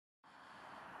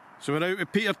So we're out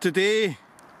with Peter today.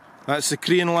 That's the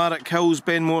Crean Larrick Hills,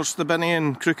 Benmore,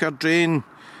 Stabinian, Crooker Drain,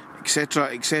 etc,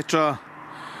 etc.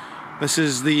 This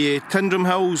is the Tyndrum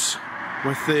Hills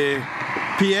with the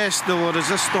Pièce de la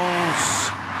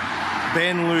Résistance,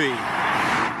 Ben Louis.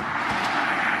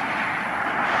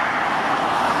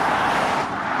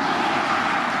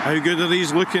 How good are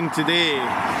these looking today?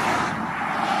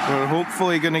 We're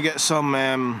hopefully going to get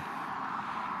some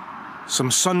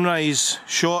sunrise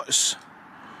shots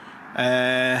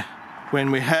when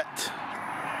we hit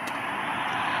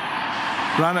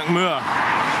Rannochmoor,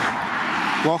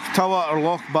 Loch Tulla or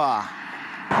Loch Ba.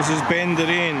 This is Ben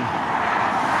Durain,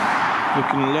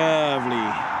 looking lovely,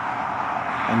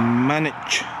 and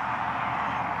Manich.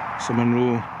 It's a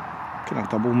Monroe, kind of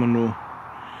double Monroe.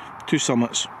 Two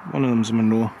summits, one of them's a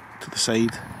Monroe to the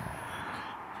side.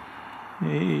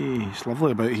 Hey, it's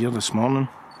lovely about here this morning.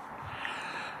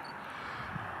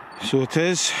 So it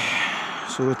is,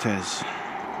 so it is.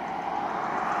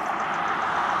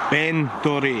 Ben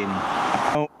Durain.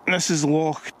 Oh, this is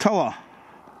Loch Tulla,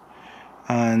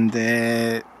 and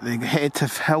the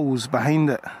Etive Hills behind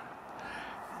it,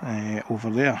 over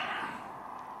there,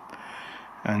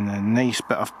 and a nice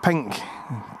bit of pink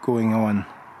going on.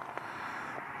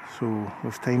 So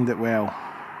we've timed it well.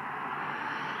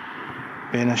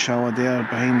 Benishalla there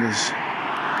behind us.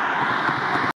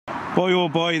 Boy oh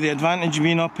boy, the advantage of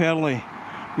being up early.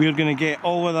 We're going to get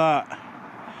all of that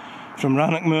from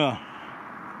Rannochmoor.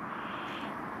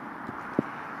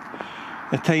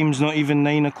 The time's not even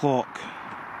 9 o'clock.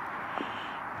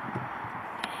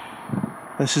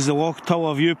 This is the Loch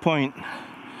Tulla viewpoint.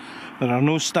 There are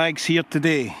no stags here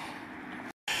today.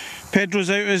 Pedro's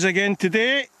out with us again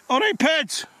today. Alright,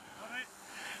 Peds!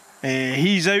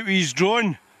 He's out with his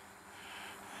drone.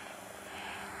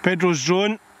 Pedro's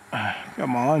drone.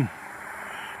 Come on.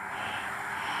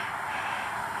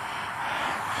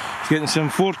 He's getting some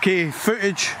 4K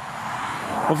footage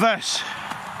of this.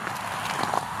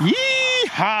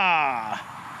 Yeehaw!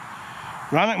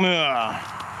 Rannochmoor,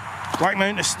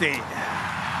 Blackmount Estate.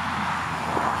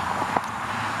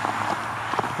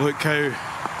 Look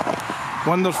how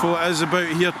wonderful it is about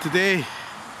here today.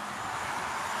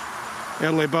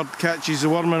 Early bird catches the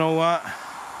worm and all that.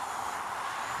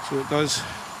 So it does.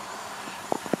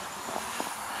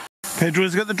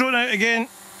 Pedro's got the drone out again.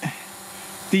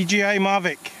 DJI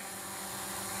Mavic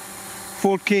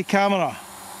 4K camera.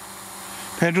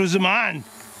 Pedro's the man.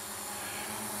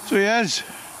 So he is.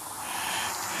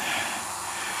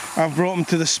 I've brought him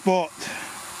to the spot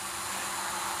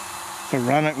for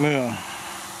Rannochmoor.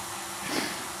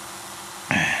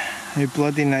 How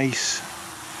bloody nice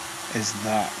is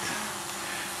that?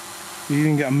 You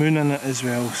even get a moon in it as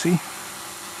well, see?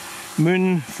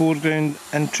 Moon, foreground,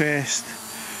 interest,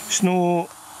 snow,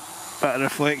 bit of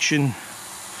reflection.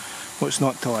 What's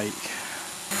not to like?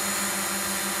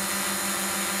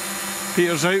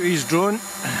 Peter's out with his drone.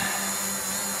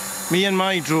 Me and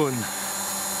my drone.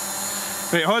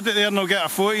 Right, hold it there and I'll get a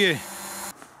photo of you.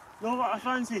 Know what I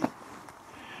fancy?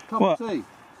 Cup what? Of tea.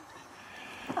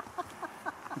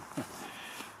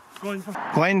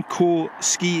 Glen Coe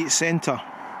Ski Centre.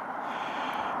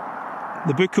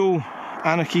 The Buccal,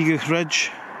 Annachigach Ridge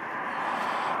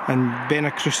and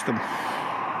Benacrustum.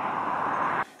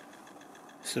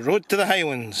 It's the road to the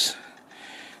Highlands.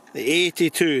 The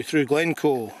A82 through Glen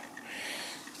Coe.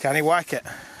 Can he whack it?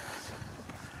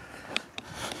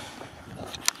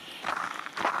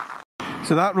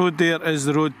 So that road there is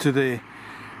the road to the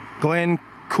Glen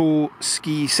Coe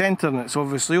Ski Centre, and it's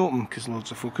obviously open because loads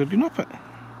of folk are going up it.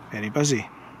 Very busy.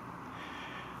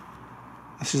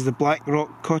 This is the Black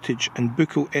Rock Cottage and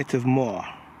Buccal Etive Moor,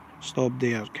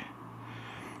 Stobderg,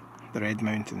 the Red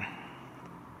Mountain.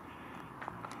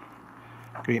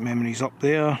 Great memories up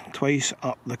there, twice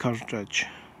up the curved ridge.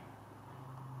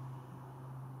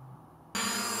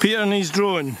 Peter and his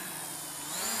drone.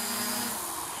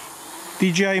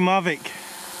 DJI Mavic.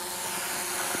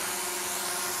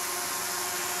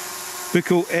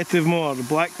 Buccal Etive Moor, the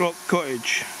Black Rock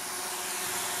Cottage.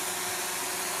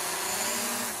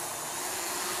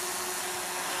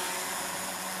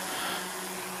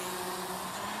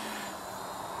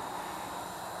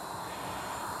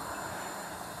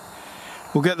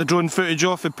 We'll get the drone footage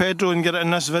off of Pedro and get it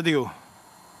in this video.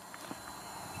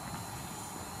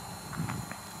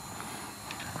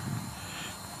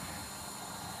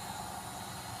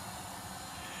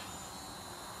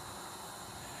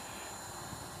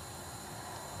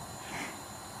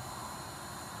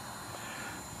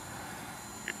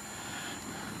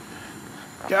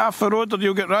 Get off the road or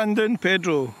you'll get ran down,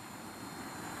 Pedro.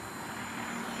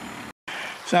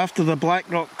 So after the Black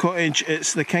Rock Cottage,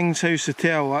 it's the King's House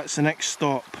Hotel. That's the next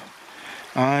stop.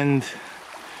 And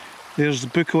there's the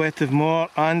Glen Coe Glen Etive moor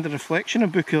and the reflection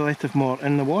of Glen Coe Glen Etive moor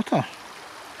in the water.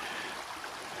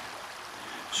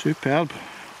 Superb.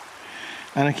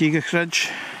 Anakiga Ridge,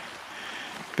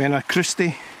 Benna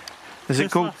Christie. Is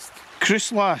it called?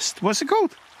 Cruiselast. What's it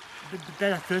called?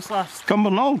 Benna Cruiselast.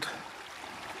 Cumbernauld.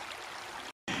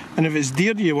 And if it's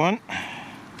deer you want,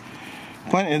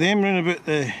 plenty of them round about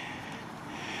the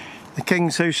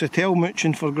King's House Hotel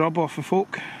mooching for grub off of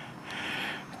folk.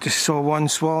 Just saw one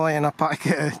swally and a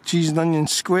packet of cheese and onion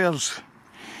squares.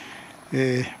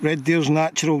 Red deer's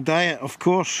natural diet, of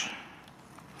course.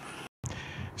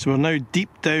 So we're now deep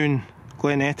down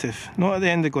Glen Etive. Not at the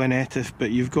end of Glen Etive,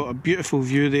 but you've got a beautiful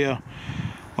view there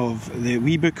of the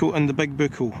wee Buccal and the big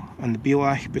Buccal and the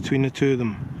Bealach between the two of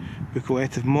them. Glen Coe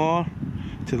Etive moor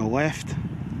to the left,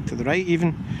 to the right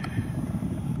even,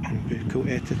 and Glen Coe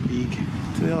Etive Beag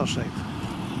to the other side.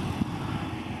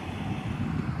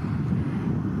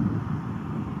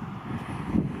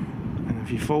 And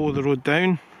if you follow the road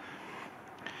down,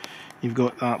 you've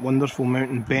got that wonderful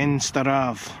mountain Ben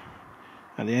Starav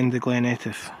at the end of Glen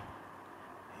Etive.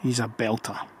 He's a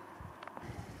belter.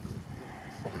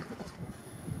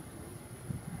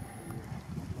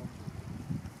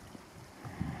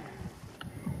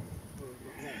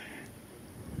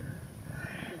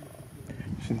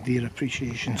 It's the Deer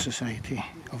Appreciation Society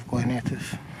of Glen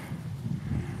Etive.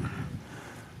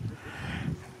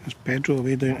 There's Pedro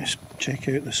away down to check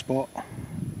out the spot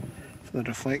for the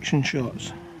reflection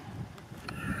shots.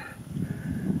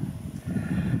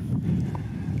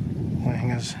 The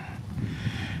thing is,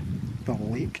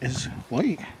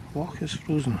 the loch is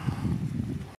frozen.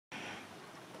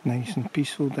 Nice and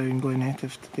peaceful down Glen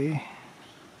Etive today.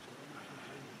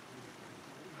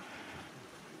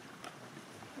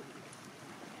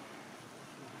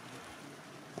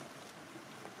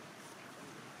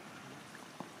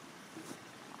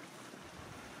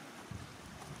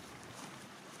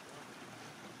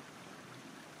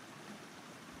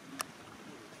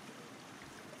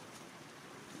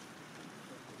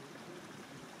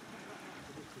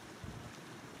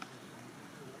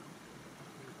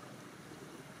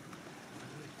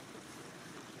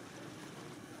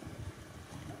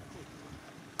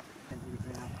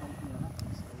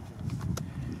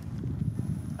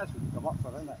 That's what you come up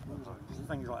for, isn't it?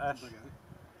 Things like this.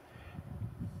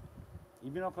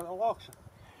 You've been up at the lochs,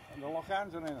 and the loch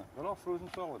hands and anything. They're all frozen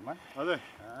solid, man. Are they?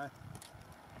 Aye.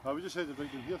 Oh, we just had to bring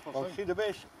them here first. Well, see the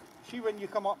base. See when you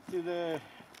come up to the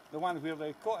one where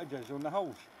the cottage is on the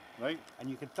hills, Right. and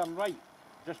you can turn right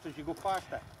just as you go past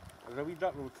it. There's a wee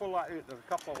dirt road. Pull that out. There's a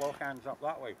couple of loch hands up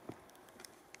that way.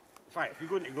 In fact, if you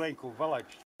go into Glen Coe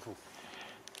village, so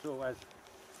it is.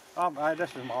 Aye,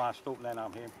 this is my last stop, and then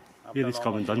I'm home. Here he's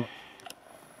coming down.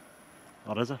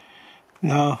 Or is it?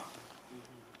 No.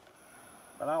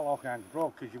 But that loch hand's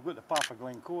broad because you've got the path of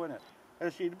Glen Coe in it.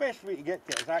 And see, the best way to get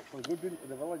to it is actually go down to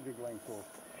the village of Glen Coe.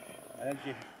 And then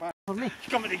you pass. For me,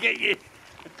 he's coming to get you.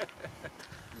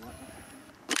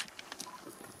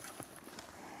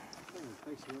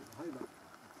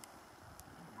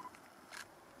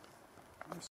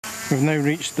 We've now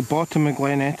reached the bottom of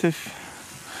Glen Etive,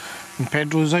 and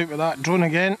Pedro's out with that drone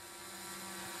again.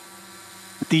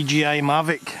 DJI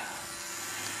Mavic.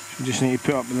 We just need to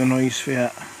put up with the noise for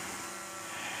it.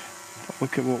 But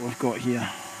look at what we've got here.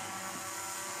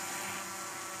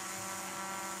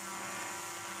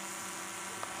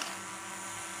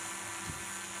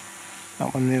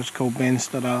 That one there's called Ben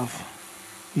Starav.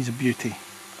 He's a beauty.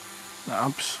 An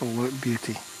absolute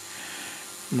beauty.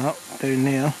 And up down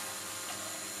there,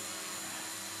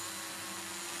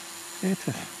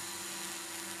 Etive.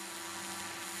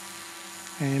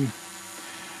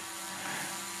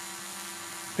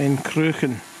 Ben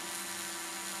Cruachan.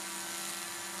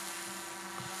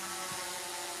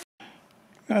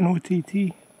 An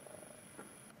OTT.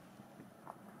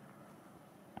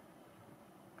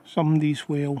 Somebody's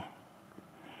whale.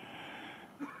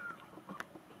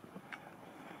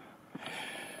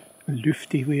 A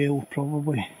lufty whale,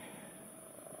 probably.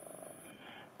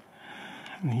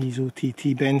 And he's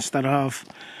OTT Ben Starav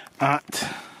at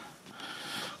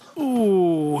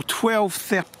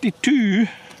 12:32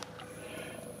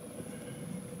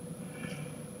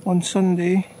 on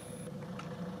Sunday.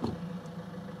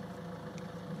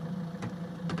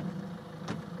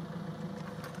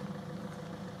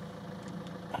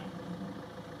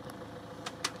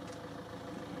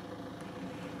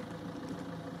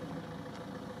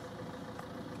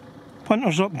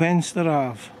 Punters up Ben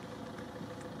Starav.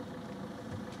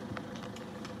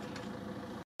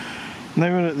 Now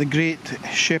we're at the Great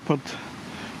Shepherd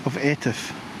of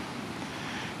Etive,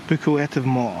 Glen Coe Etive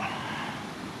Moor.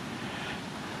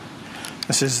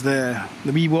 This is the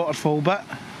wee waterfall bit.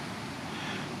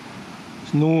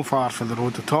 It's no far from the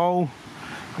road at all.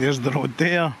 There's the road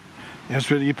there. There's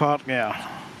where you park there.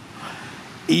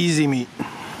 Easy meet.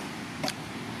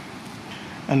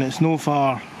 And it's no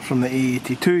far from the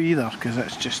A82 either, because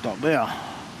it's just up there.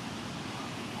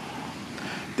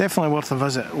 Definitely worth a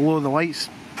visit, although the lights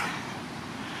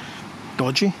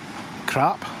dodgy,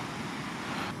 crap.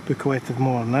 Glen Coe Glen Etive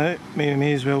more now.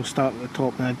 May as well start at the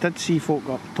top. Now I did see folk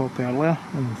up the top earlier,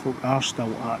 and folk are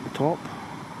still at the top.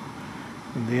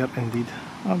 And there indeed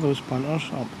are those punters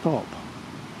up the top.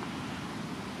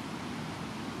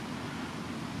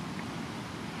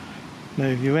 Now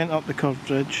if you went up the curved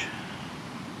ridge,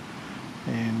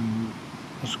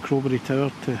 there's Crowberry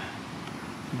Tower to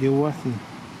deal with, and I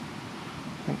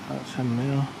think that's him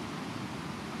there.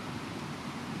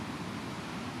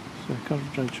 So the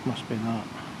curved ridge must be that.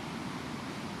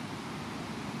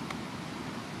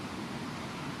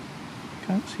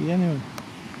 Can't see anyone.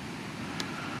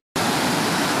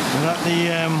 We're at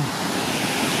the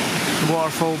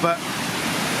waterfall bit.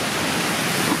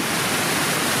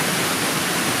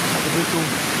 At the Buckle.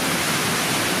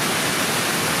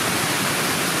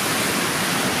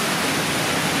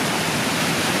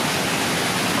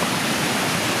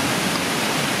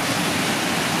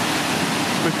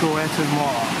 Glen Coe Glen Etive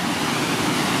water.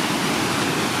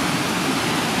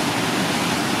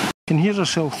 You can hear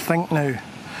yourself think now.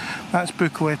 That's Glen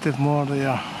Coe Glen Etive more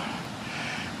there.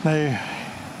 Now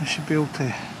I should be able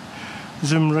to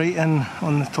zoom right in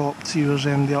on the top to see there's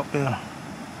MD up there,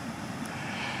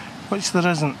 which there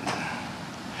isn't.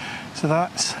 So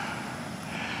that's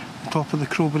the top of the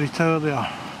Crowberry Tower there,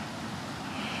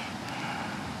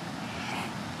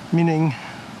 meaning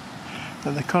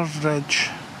that the curved ridge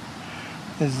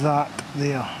is that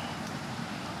there.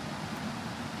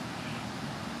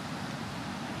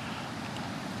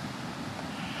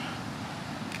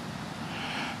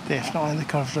 Definitely the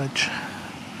curved ridge,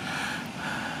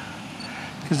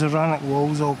 because the granite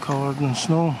wall's all covered in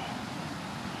snow.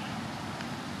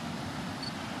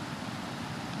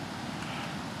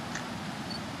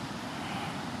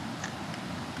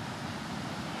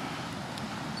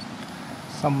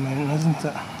 Some mountain, isn't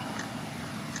it?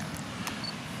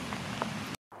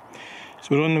 So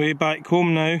we're on the way back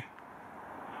home now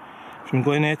from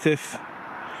Glen Etive.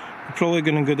 We're probably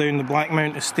going to go down the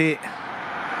Blackmount Estate.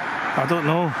 I don't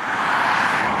know,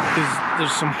 because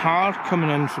there's some hair coming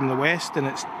in from the west and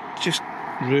it's just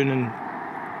ruining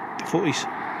the footies.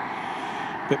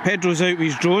 But Pedro's out with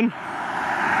his drone.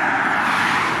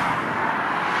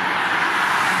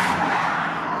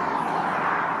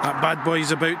 That bad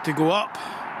boy's about to go up.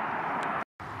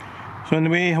 So on the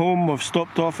way home we've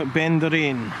stopped off at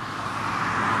Benderane.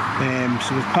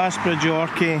 So we've passed Bridge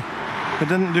Orchy. We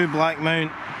didn't do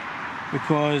Blackmount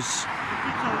because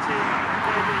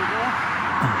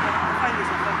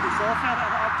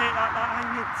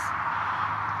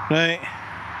right.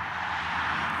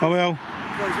 Oh well.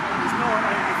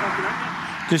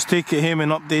 Just take it home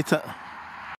and update it.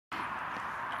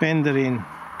 Benderane,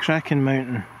 cracking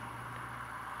mountain.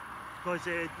 Because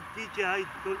DJI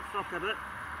don't fuck a bit.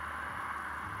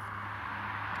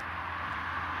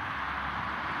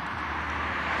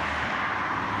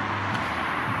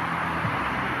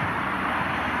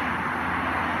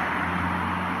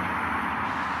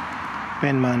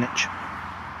 Ben Manage.